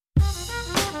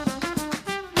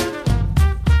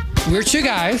We're two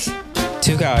guys.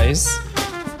 Two guys.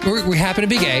 We happen to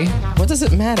be gay. What does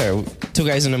it matter? Two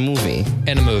guys in a movie.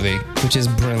 In a movie. Which is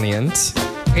brilliant.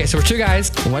 Okay, so we're two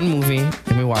guys. One movie,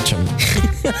 and we watch them.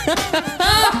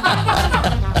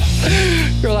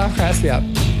 Your laugh cracks me up.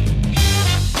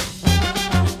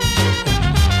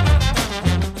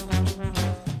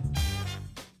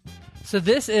 So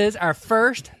this is our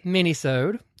first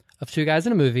minisode of Two Guys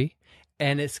in a Movie,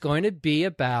 and it's going to be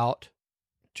about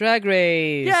Drag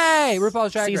Race. Yay!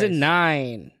 RuPaul's Drag Race. Season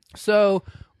 9. So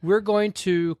we're going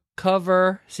to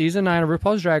cover Season 9 of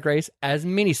RuPaul's Drag Race as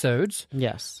minisodes.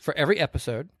 Yes. For every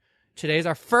episode. Today's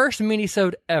our first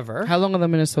minisode ever. How long are the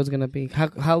minisodes going to be?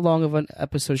 How long of an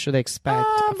episode should they expect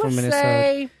from minisode?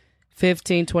 Say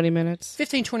 15, 20 minutes?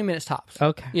 15, 20 minutes tops.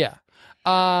 Okay. Yeah.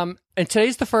 And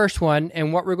today's the first one,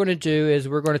 and what we're going to do is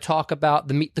we're going to talk about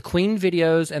the Meet the Queen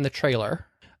videos and the trailer,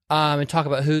 and talk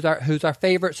about who's our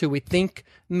favorites, who we think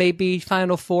may be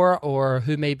Final Four, or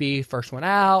who may be first one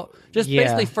out. Just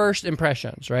basically first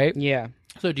impressions, right? Yeah.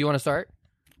 So do you want to start?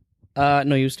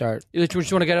 No, you start. Do you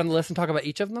just want to get on the list and talk about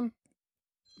each of them?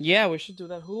 Yeah, we should do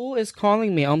that. Who is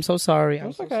calling me? I'm so sorry.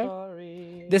 I'm so okay.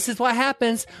 sorry. This is what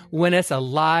happens when it's a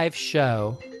live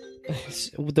show.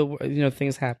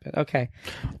 Things happen. Okay,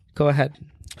 go ahead.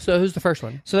 So who's the first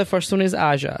one? So the first one is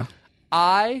Aja.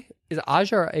 Is it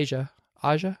Aja or Asia?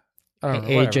 Aja? I don't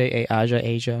know. AJA,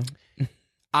 Aja.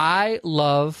 I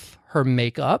love her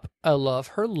makeup. I love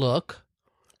her look.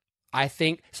 I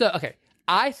think Aja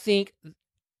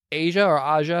or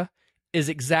Aja is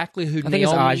exactly who. I think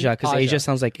it's Aja because Asia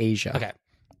sounds like Asia. Okay.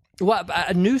 Well,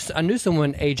 I knew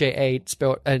someone AJA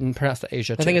spelled and pronounced it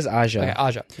Asia too. I think it's Aja. Okay,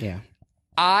 Aja. Yeah.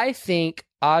 I think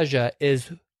Aja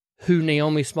is who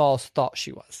Naomi Smalls thought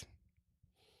she was.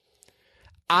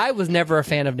 I was never a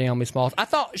fan of Naomi Smalls. I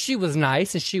thought she was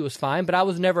nice and she was fine, but I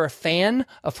was never a fan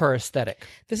of her aesthetic.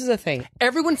 This is the thing.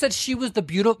 Everyone said she was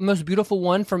the most beautiful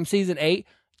one from season 8.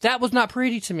 That was not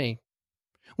pretty to me.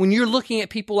 When you're looking at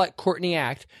people like Courtney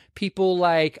Act, people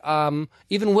like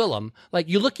even Willem, like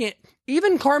you're looking at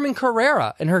even Carmen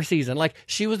Carrera in her season, like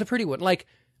she was the pretty one. Like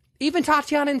even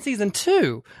Tatiana in season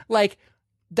 2, like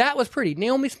that was pretty.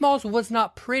 Naomi Smalls was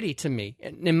not pretty to me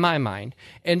in my mind.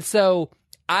 And so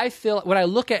I feel when I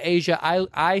look at Asia,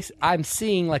 I'm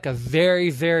seeing like a very,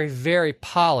 very, very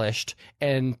polished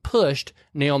and pushed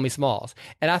Naomi Smalls.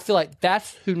 And I feel like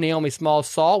that's who Naomi Smalls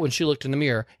saw when she looked in the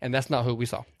mirror, and that's not who we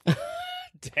saw.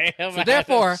 Damn. So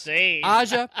therefore,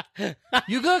 Aja,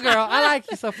 you good girl. I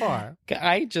like you so far.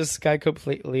 I just got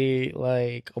completely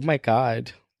like, oh my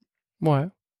god,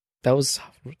 what? That was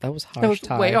harsh. That was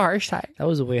Ty. way harsh. Ty. That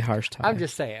was a way harsh time. I'm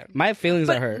just saying. My feelings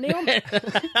are hurt.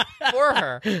 For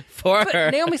her.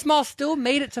 But Naomi Smalls still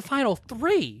made it to Final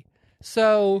 3.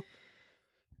 So,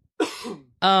 what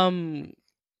are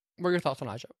your thoughts on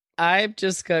Aja? I'm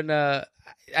just gonna...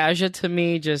 Aja to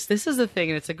me this is the thing,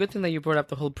 and it's a good thing that you brought up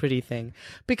the whole pretty thing,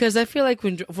 because I feel like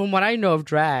from what I know of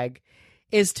drag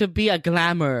is to be a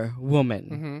glamour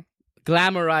woman,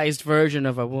 glamorized version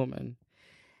of a woman.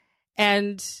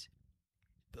 And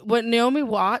what Naomi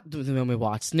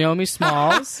Smalls,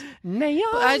 Naomi.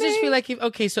 I just feel like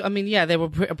there were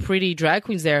pretty drag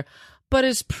queens there, but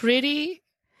as pretty,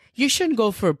 you shouldn't go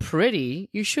for pretty.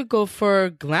 You should go for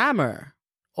glamour.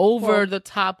 Over the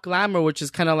top glamour, which is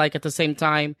kind of like at the same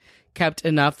time kept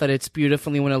enough that it's beautiful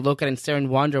and you want to look at it and stare and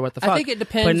wonder what the fuck. I think it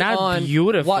depends but not on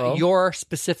beautiful. What your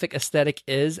specific aesthetic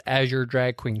is as your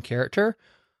drag queen character.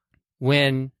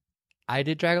 When I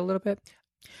did drag a little bit,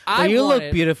 you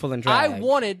look beautiful in drag. I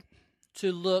wanted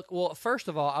to look, well, first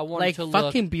of all, I wanted like to look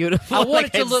fucking beautiful. I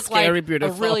wanted to look like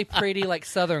beautiful. a really pretty like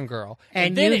Southern girl.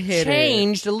 And then you it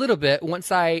changed a little bit once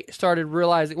I started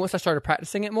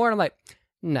practicing it more, and I'm like,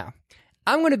 no.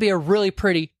 I'm going to be a really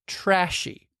pretty,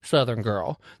 trashy Southern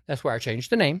girl. That's where I changed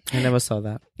the name. I never saw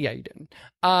that. Yeah, you didn't.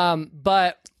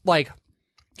 But, like,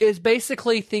 it's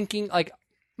basically thinking, like,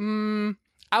 I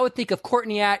would think of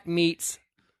Courtney Act meets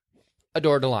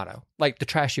Adore Delano. Like, the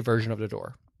trashy version of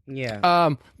Adore. Yeah.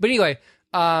 But anyway,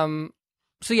 so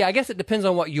yeah, I guess it depends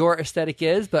on what your aesthetic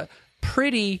is, but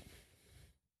pretty...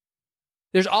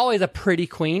 There's always a pretty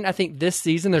queen. I think this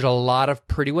season there's a lot of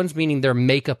pretty ones, meaning their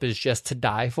makeup is just to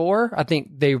die for. I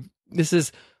think this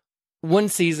is one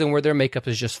season where their makeup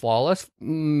is just flawless,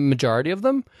 majority of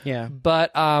them. Yeah.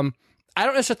 But I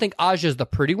don't necessarily think Aja is the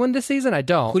pretty one this season. I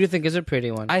don't. Who do you think is a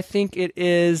pretty one? I think it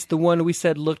is the one we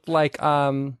said looked like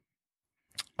the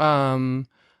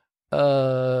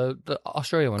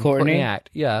Australian one. Courtney Act.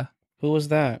 Yeah. Who was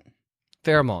that?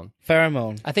 Pheromone.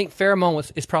 I think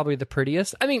Pheromone is probably the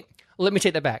prettiest. I mean, let me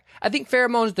take that back. I think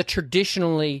Pheromone is the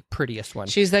traditionally prettiest one.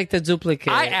 She's like the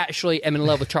duplicate. I actually am in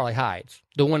love with Charlie Hides,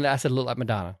 the one that I said looked like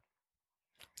Madonna.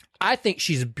 I think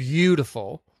she's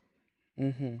beautiful.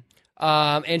 Mm-hmm.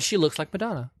 And she looks like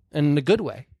Madonna in a good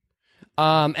way.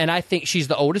 And I think she's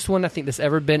the oldest one I think that's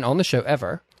ever been on the show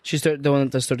ever. She's the one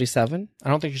that's 37? I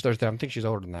don't think she's 37. I think she's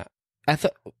older than that. I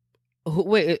thought...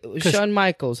 Wait, Shawn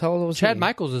Michaels, how old was Chad he?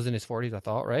 Michaels is in his 40s, I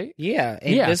thought, right? Yeah.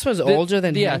 This was older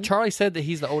than him? Yeah, Charlie said that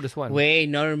he's the oldest one. Wait,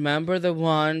 no, remember the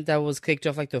one that was kicked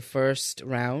off like the first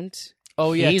round?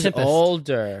 Oh, yeah, he's Tempest.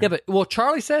 older. Yeah, but, well,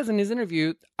 Charlie says in his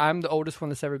interview, I'm the oldest one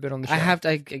that's ever been on the show. I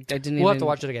didn't even... We'll have to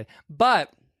watch it again.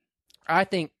 But I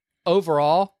think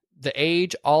overall, the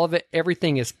age, all of it,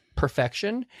 everything is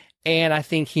perfection. And I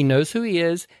think he knows who he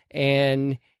is,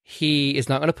 and he is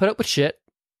not going to put up with shit.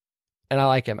 And I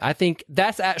like him. I think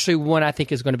that's actually one I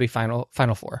think is going to be final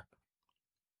four.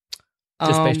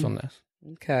 Just based on this.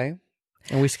 Okay.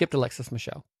 And we skipped Alexis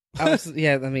Michelle. I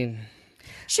mean...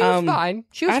 She was fine.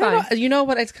 She was I fine. don't know. You know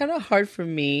what? It's kind of hard for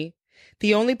me.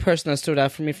 The only person that stood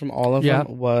out for me from all of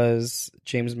them was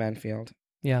James Manfield.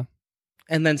 Yeah.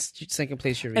 And then second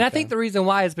place, Eureka. And I think the reason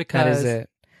why is because... That is it.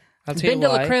 I'll tell Ben you de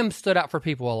why. la Creme stood out for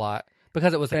people a lot.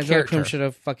 Because it was a Ben de la character. Creme should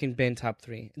have fucking been top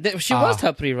 3. She was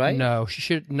top 3, right? No, she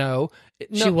should... No.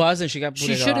 She wasn't. She got booted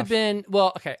She should off. have been...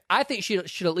 Well, okay. I think she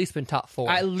should at least been top 4.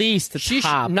 At least the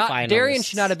top finalists. Darian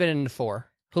should not have been in the 4.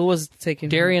 Who was taking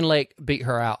Darian Lake beat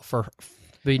her out for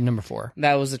being number 4.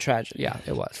 That was a tragedy. Yeah,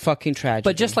 it was. Fucking tragedy.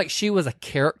 But just like she was a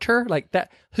character, like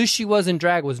that, who she was in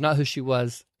drag was not who she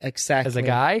was exactly as a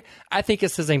guy. I think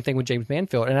it's the same thing with James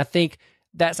Manfield. And I think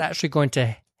that's actually going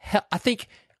to help. I think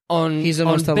He's the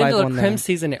most Ben de alive la one Creme there.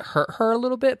 season, it hurt her a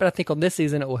little bit. But I think on this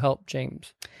season, it will help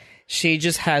James. She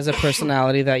just has a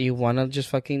personality that you want to just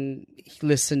fucking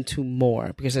listen to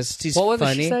more because she's what was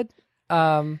funny. it she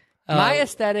said? My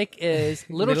aesthetic is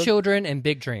little children and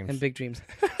big dreams. And big dreams.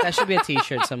 That should be a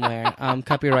T-shirt somewhere.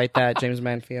 Copyright that, James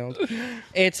Manfield.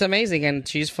 It's amazing, and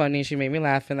she's funny. She made me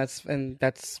laugh, and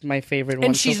that's my favorite one.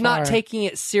 And she's so not far. taking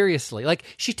it seriously. Like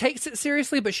she takes it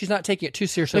seriously, but she's not taking it too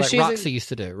seriously, But like she's Roxy used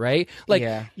to do. Right? Like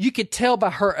Yeah. you could tell by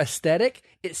her aesthetic,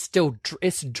 it's still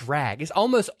it's drag. It's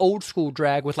almost old school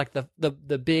drag with like the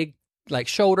big like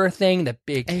shoulder thing, the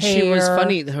big And hair. she was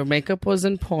funny. Her makeup was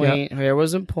in point. Her hair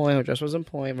was in point. Her dress was in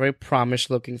point. Very promish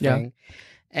looking thing.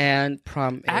 And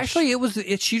Actually,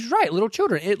 she's right. Little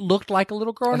children. It looked like a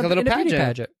little girl Like in a little beauty pageant.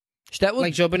 pageant. That was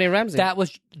like JoBenet Ramsey. That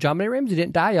was JoBenet Ramsey.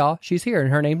 Didn't die, y'all. She's here,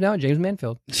 and her name's now James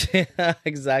Manfield.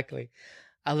 Exactly.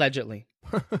 Allegedly.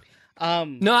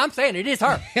 No, I'm saying it is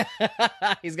her.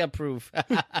 He's got proof.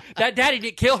 That daddy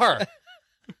didn't kill her.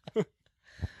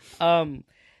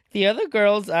 The other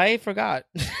girls, I forgot.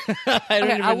 I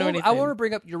don't even know anything. I want to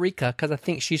bring up Eureka because I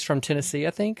think she's from Tennessee.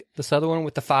 I think this other one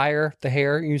with the fire, the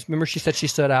hair. You remember she said she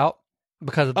stood out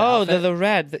because of the outfit? the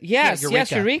red. Yes,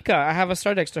 Eureka. Eureka. I have a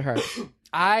star next to her.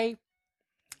 I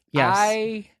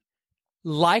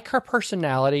like her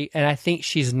personality, and I think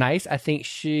she's nice. I think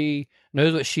she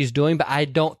knows what she's doing, but I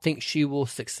don't think she will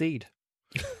succeed.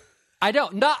 I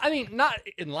don't. Not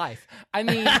in life. I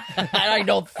mean, I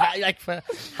don't like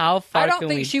how far. I don't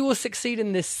think she will succeed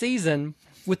in this season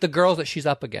with the girls that she's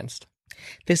up against.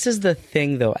 This is the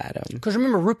thing, though, Adam. Because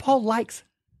remember, RuPaul likes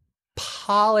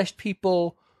polished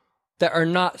people that are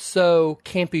not so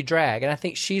campy drag, and I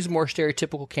think she's more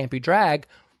stereotypical campy drag,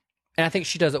 and I think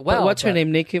she does it well. But what's her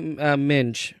name? Nicki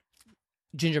Minaj.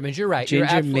 Ginger Minj. You're right. Ginger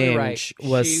you're absolutely Minj right.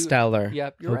 was stellar.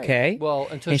 Yep. You're okay? right. Well,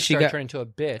 until she started turning into a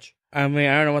bitch. I mean,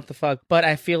 I don't know what the fuck, but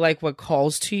I feel like what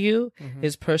calls to you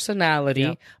is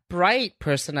personality, bright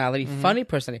personality, funny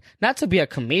personality. Not to be a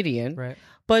comedian, Right.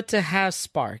 but to have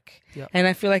spark. Yep. And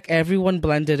I feel like everyone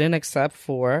blended in except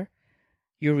for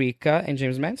Eureka and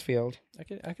James Mansfield. I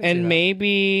can see And that.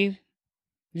 maybe,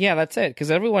 yeah, that's it.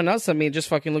 Because everyone else, I mean, just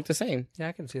fucking looked the same. Yeah,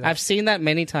 I can see that. I've seen that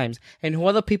many times. And who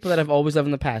are the people that I've always loved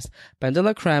in the past? Ben de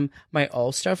la Creme, my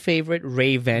all-star favorite,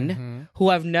 Raven, who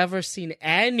I've never seen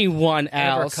anyone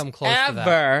else come close to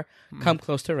that. come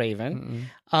close to Raven.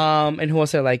 And who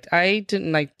else I liked? I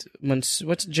didn't like,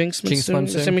 what's Jinx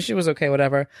Monsoon? I mean, she was okay,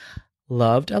 whatever.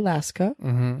 Loved Alaska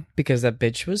because that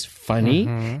bitch was funny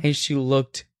and she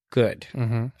looked good.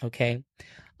 Okay.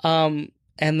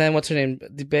 And then what's her name?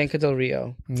 Bianca Del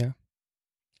Rio. Yeah.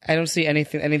 I don't see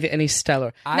any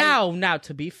stellar. Now,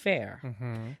 to be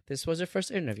fair, this was her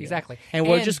first interview. Exactly. And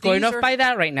we're just going off by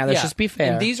that right now. Let's just be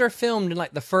fair. And these are filmed in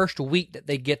like the first week that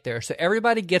they get there. So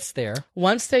everybody gets there.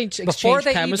 Once they exchange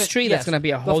chemistry, that's going to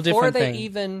be a whole different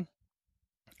thing.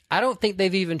 I don't think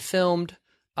they've even filmed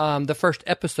the first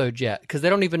episode yet because they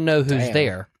don't even know who's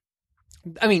there.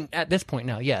 I mean, at this point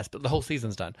now, yes, but the whole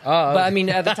season's done. Oh. But I mean,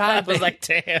 at the time, I was like,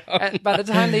 damn. by the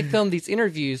time they filmed these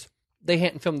interviews, they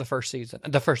hadn't filmed the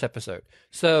first episode.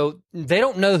 So they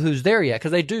don't know who's there yet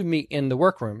because they do meet in the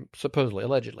workroom, supposedly,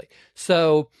 allegedly.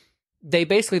 So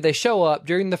they show up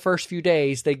during the first few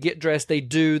days. They get dressed. They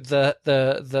do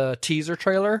the teaser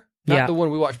trailer, not the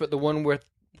one we watched, but the one with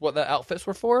what the outfits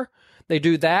were for. They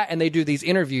do that, and they do these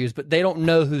interviews, but they don't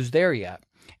know who's there yet.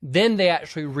 Then they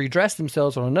actually redress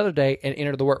themselves on another day and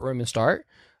enter the workroom and start.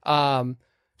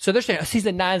 So they're saying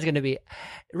season 9 is going to be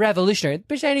revolutionary.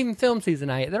 Bitch ain't even filmed season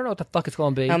 9 yet. They don't know what the fuck it's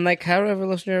going to be. I'm like, how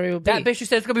revolutionary will be? That bitch who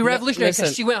said it's going to be revolutionary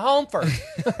because she went home first.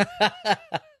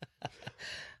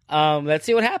 Let's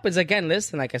see what happens. Again,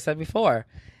 listen, like I said before,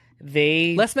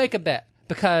 let's make a bet,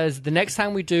 because the next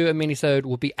time we do a minisode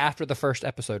will be after the first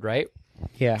episode, right?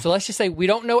 Yeah. So let's just say we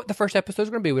don't know what the first episode is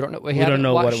going to be. We don't know. We don't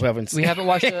know watched, what we haven't seen. We haven't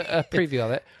watched a preview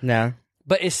of it. No.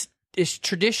 But it's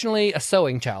traditionally a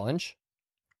sewing challenge.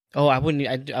 Oh, I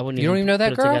wouldn't. I wouldn't. You don't even know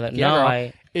that, girl? Yeah, no,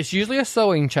 girl. It's usually a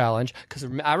sewing challenge, because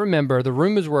I remember the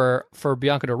rumors were for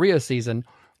Bianca Del Rio season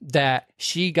that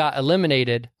she got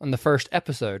eliminated on the first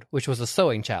episode, which was a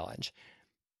sewing challenge.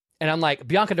 And I'm like,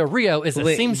 Bianca Del Rio is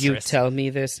a seamstress. You tell me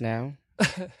this now?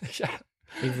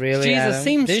 You really? She's Adam? a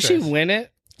seamstress. Did she win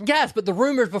it? Yes, but the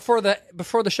rumors before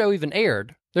the show even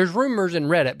aired. There's rumors in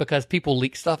Reddit because people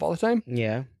leak stuff all the time.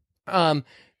 Yeah.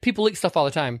 People leak stuff all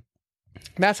the time.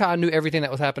 That's how I knew everything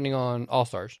that was happening on All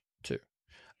Stars too.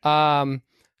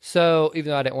 So even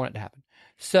though I didn't want it to happen.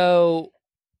 So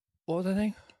what was the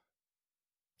thing?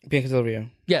 Bianca Del Rio.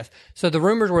 Yes. So the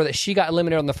rumors were that she got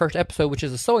eliminated on the first episode, which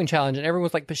is a sewing challenge, and everyone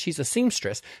was like, but she's a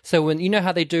seamstress. So when you know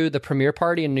how they do the premiere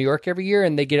party in New York every year,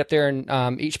 and they get up there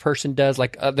and each person does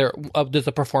like there's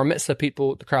a performance, so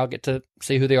the crowd get to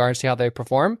see who they are and see how they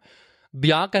perform.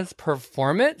 Bianca's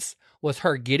performance was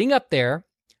her getting up there,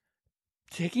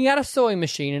 taking out a sewing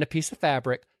machine and a piece of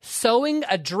fabric, sewing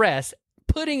a dress,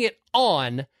 putting it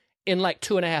on in like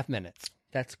 2.5 minutes.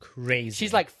 That's crazy.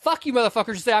 She's like, fuck you,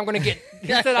 motherfuckers. You said I'm going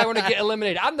to get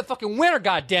eliminated. I'm the fucking winner,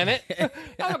 goddammit. I'm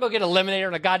not going to get eliminated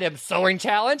on a goddamn sewing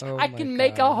challenge. I can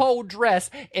make a whole dress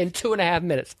in 2.5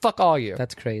 minutes. Fuck all you.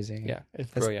 That's crazy. Yeah, it's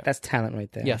brilliant. That's talent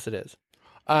right there. Yes, it is.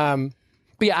 But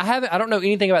yeah, I don't know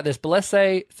anything about this, but let's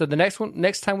say, so the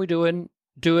next time we do a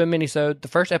minisode, the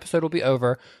first episode will be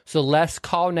over. So let's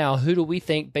call now, who do we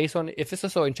think, based on, if it's a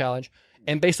sewing challenge,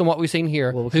 and based on what we've seen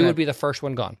here, who would be the first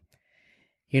one gone?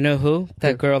 You know who?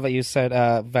 That girl that you said,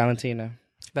 Valentina.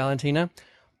 Valentina?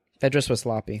 That dress was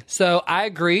sloppy. So I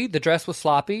agree, the dress was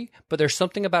sloppy, but there's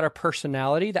something about her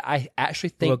personality that I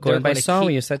actually think going by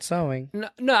sewing, you said sewing.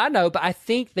 No, I know, but I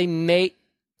think they may...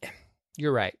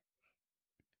 You're right.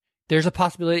 There's a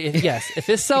possibility, if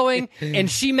it's sewing,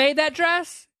 and she made that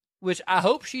dress, which I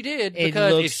hope she did,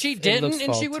 because if she didn't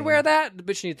and she would wear that, the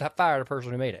bitch needs to fire the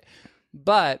person who made it.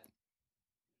 But...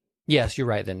 yes, you're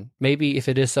right then. Maybe if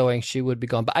it is sewing, she would be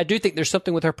gone. But I do think there's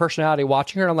something with her personality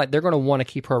watching her. I'm like, they're going to want to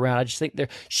keep her around. I just think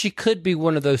she could be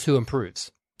one of those who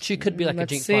improves. She could be like a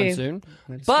Jinx Monsoon.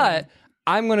 But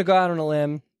I'm going to go out on a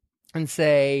limb and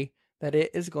say that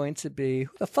it is going to be,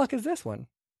 who the fuck is this one?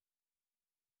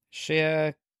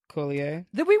 Shea Collier.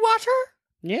 Did we watch her?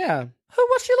 Yeah.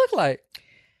 What's she look like?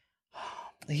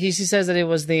 She says that it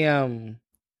was the,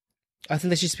 I think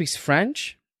that she speaks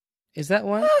French. Is that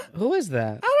one? Who is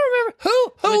that? I don't remember.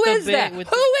 Who is that?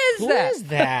 Who is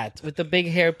that? With the big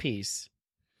hairpiece.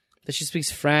 That she speaks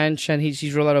French and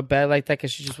she's rolled out of bed like that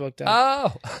because she just woke up.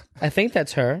 Oh. I think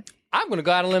that's her. I'm going to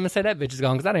go out on a limb and say that bitch is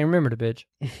gone because I didn't remember the bitch.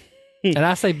 And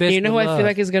I say bitch. You know who I feel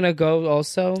like is going to go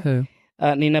also? Who?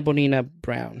 Nina Bonina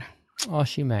Brown. Oh,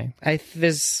 she may.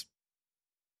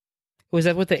 Was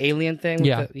that with the alien thing?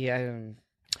 Yeah.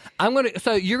 I'm gonna.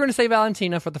 So you're gonna say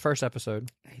Valentina for the first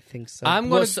episode. I think so. I'm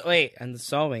gonna wait, and the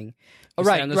sewing. Oh,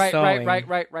 right.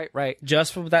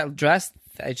 Just for that dress,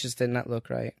 it just did not look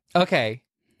right. Okay,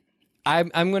 I'm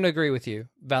gonna agree with you,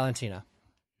 Valentina.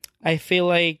 I feel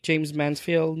like James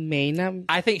Mansfield may not.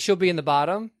 I think she'll be in the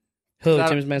bottom. Who?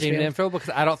 James Mansfield? Because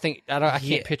I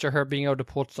can't picture her being able to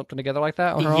pull something together like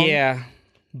that on her own. Yeah,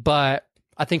 but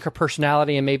I think her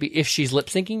personality and maybe if she's lip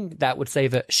syncing, that would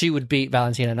save it. She would beat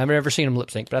Valentina. And I've never seen him lip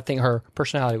sync, but I think her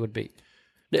personality would beat.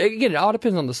 Again, it all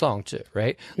depends on the song too,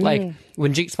 right? Like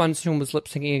when Jinx Monsoon was lip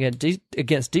syncing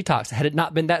against Detox, had it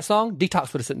not been that song,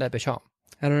 Detox would have sent that bitch home.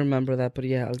 I don't remember that, but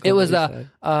yeah, it was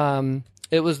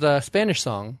the Spanish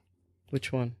song.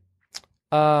 Which one?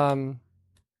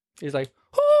 He's like,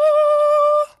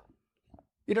 oh!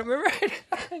 You don't remember it?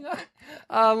 Hang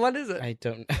on. What is it? I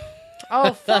don't.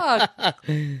 Oh fuck!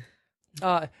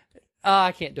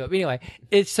 I can't do it. But anyway,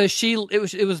 it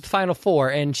was the final four,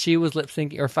 and she was lip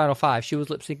syncing, or final five. She was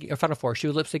lip syncing, or final four. She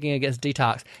was lip syncing against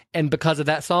Detox, and because of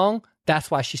that song, that's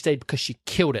why she stayed, because she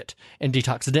killed it, and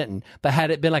Detox didn't. But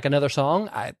had it been like another song,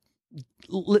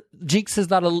 Jinx is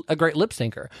not a great lip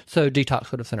syncer, so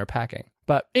Detox would have sent her packing.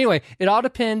 But anyway, it all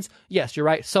depends. Yes, you're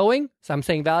right. Sewing, so I'm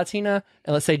saying Valentina,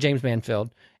 and let's say James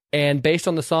Manfield. And based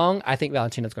on the song, I think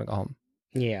Valentina's going to go home.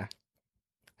 Yeah,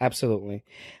 absolutely.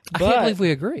 I can't believe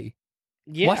we agree.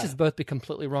 Yeah. Watch us both be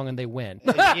completely wrong and they win.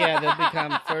 Yeah, they'll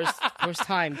become first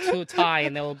time to tie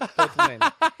and they'll both win.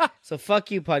 So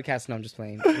fuck you, podcast. No, I'm just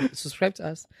playing. Subscribe to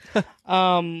us.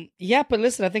 Yeah, but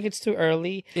listen, I think it's too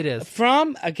early. It is.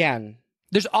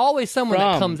 There's always someone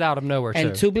that comes out of nowhere, and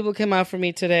too. 2 people came out for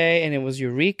me today, and it was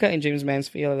Eureka and James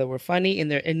Mansfield that were funny in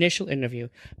their initial interview.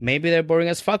 Maybe they're boring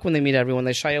as fuck when they meet everyone.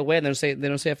 They shy away and they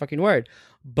don't say a fucking word.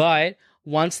 But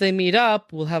once they meet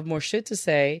up, we'll have more shit to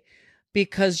say.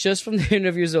 Because just from the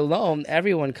interviews alone,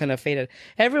 everyone kind of faded.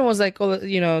 Everyone was like, "Oh,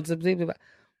 it's a blah, blah,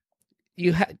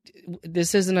 blah."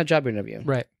 This isn't a job interview,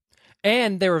 right?"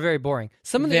 And they were very boring.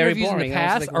 Some of the very interviews boring. in the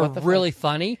past are really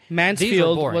funny.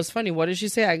 Mansfield was funny. What did she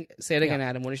say? Say it again,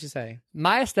 Adam. What did she say?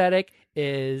 My aesthetic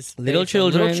is little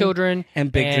children,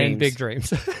 and big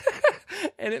dreams,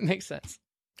 and it makes sense.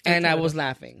 And I was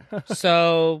laughing.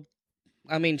 So,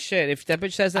 I mean, shit. If that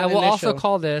bitch says that, I will also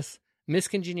call this Miss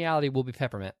Congeniality will be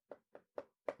Peppermint.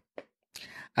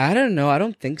 I don't know. I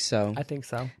don't think so. I think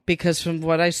so. Because from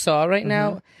what I saw right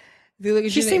now,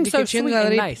 she seems so sweet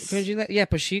and nice. Yeah,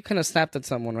 but she kind of snapped at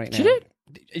someone right now. She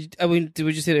did? I mean, did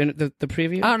we just see the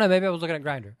preview? I don't know. Maybe I was looking at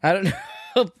Grindr. I don't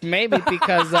know. Maybe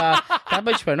because that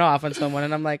bitch went off on someone,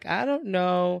 and I'm like, I don't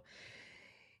know.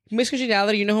 Miss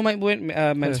Congeniality, you know who might win?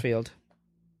 Mansfield.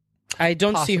 I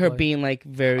don't see her being like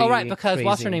very. Oh, right, because crazy.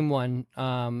 what's her name won?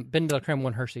 Ben de la Creme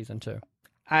won her season too.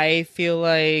 I feel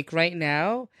like right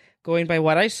now, going by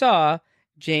what I saw,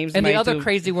 James and the other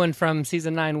crazy one from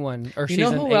season 9 won, or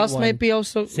season 8 who else might be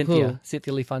also Cynthia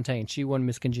Lee Fontaine. She won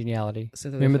Miss Congeniality.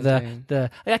 Remember the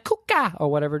Kuka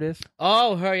or whatever it is.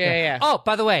 Oh, her, yeah. Oh,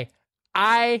 by the way,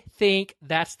 I think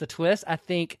that's the twist. I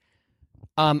think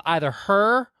either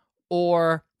her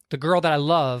or the girl that I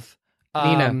love,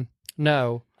 Nina.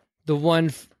 No, the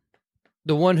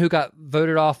one who got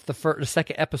voted off the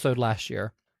second episode last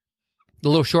year, the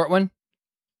little short one.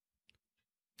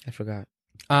 I forgot.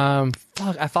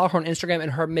 I follow her on Instagram,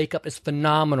 and her makeup is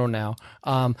phenomenal now.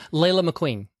 Layla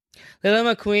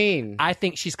McQueen. I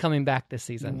think she's coming back this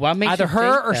season. What makes either you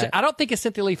her think or that? I don't think it's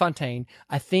Cynthia Lee Fontaine.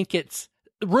 I think it's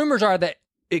rumors are that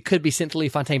it could be Cynthia Lee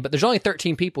Fontaine, but there's only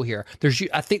 13 people here.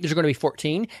 I think there's going to be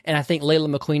 14, and I think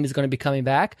Layla McQueen is going to be coming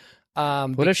back.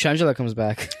 What if Shangela comes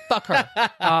back? Fuck her.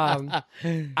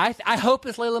 I hope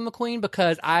it's Layla McQueen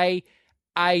because I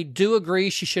do agree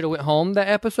she should have went home that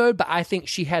episode, but I think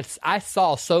I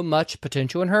saw so much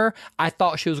potential in her. I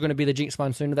thought she was going to be the Jinx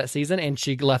Monsoon of that season, and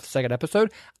she left the second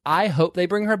episode. I hope they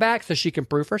bring her back so she can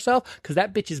prove herself, because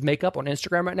that bitch's makeup on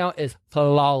Instagram right now is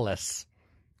flawless.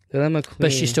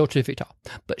 But she's still 2 feet tall,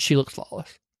 but she looks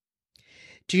flawless.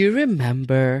 Do you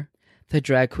remember the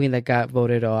drag queen that got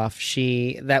voted off?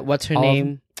 What's her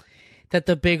name? That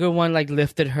the bigger one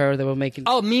lifted her. They were making.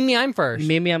 Oh, Mimi, I'm first.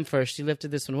 She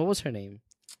lifted this one. What was her name?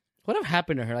 What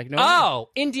happened to her?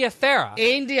 India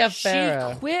Farah.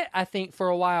 She quit, I think, for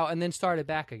a while and then started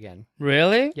back again.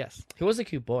 Really? Yes. He was a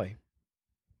cute boy.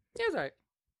 Yeah, that's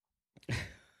right.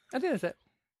 I think that's it.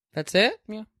 That's it?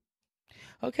 Yeah.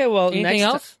 Okay, well, anything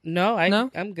else? No,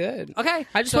 No? I'm good. Okay.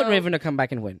 I just want Raven to come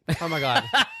back and win. Oh my God.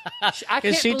 I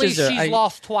can't believe she's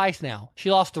lost twice now.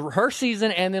 She lost her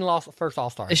season and then lost the first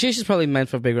All-Star. She's just probably meant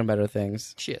for bigger and better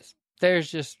things. She is. There's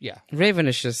just, Raven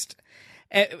is just...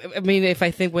 I mean,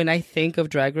 when I think of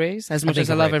Drag Race, as much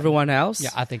as I love everyone else,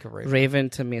 I think of Raven. Raven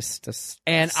to me is just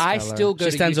and stellar. I still go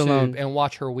to YouTube alone. and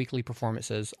watch her weekly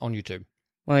performances on YouTube.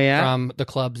 Well, yeah. From the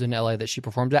clubs in LA that she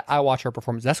performs at. I watch her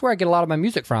performances. That's where I get a lot of my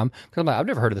music from. Because I'm like, I've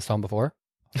never heard of this song before.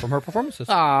 From her performances.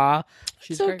 Aw,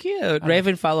 she's so great. cute.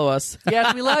 Raven, follow us.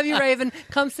 Yes, we love you, Raven.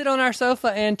 Come sit on our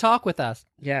sofa and talk with us.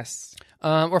 Yes.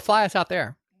 Or fly us out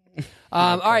there.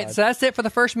 All right, so that's it for the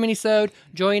first minisode.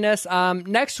 Join us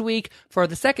next week for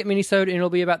the second minisode, and it'll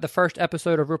be about the first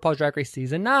episode of RuPaul's Drag Race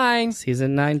Season 9.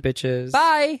 Season 9, bitches.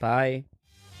 Bye. Bye.